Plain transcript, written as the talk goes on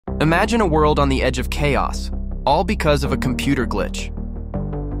Imagine a world on the edge of chaos, all because of a computer glitch.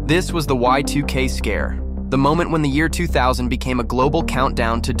 This was the Y2K scare, the moment when the year 2000 became a global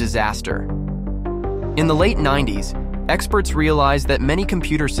countdown to disaster. In the late 90s, experts realized that many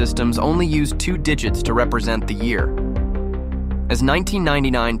computer systems only used 2 digits to represent the year. As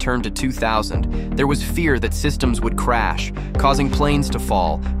 1999 turned to 2000, there was fear that systems would crash, causing planes to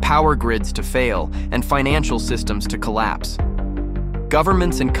fall, power grids to fail, and financial systems to collapse.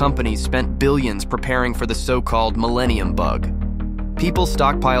 Governments and companies spent billions preparing for the so-called Millennium bug. People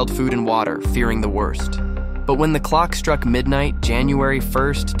stockpiled food and water, fearing the worst. But when the clock struck midnight, January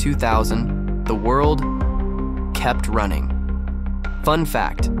 1st, 2000, the world kept running. Fun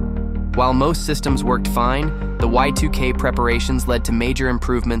fact: while most systems worked fine, the Y2K preparations led to major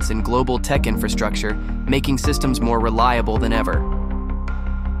improvements in global tech infrastructure, making systems more reliable than ever.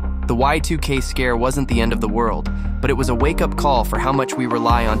 The Y2K scare wasn't the end of the world, but it was a wake-up call for how much we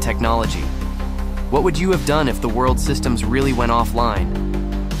rely on technology. What would you have done if the world's systems really went offline?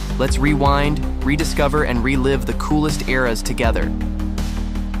 Let's rewind, rediscover, and relive the coolest eras together.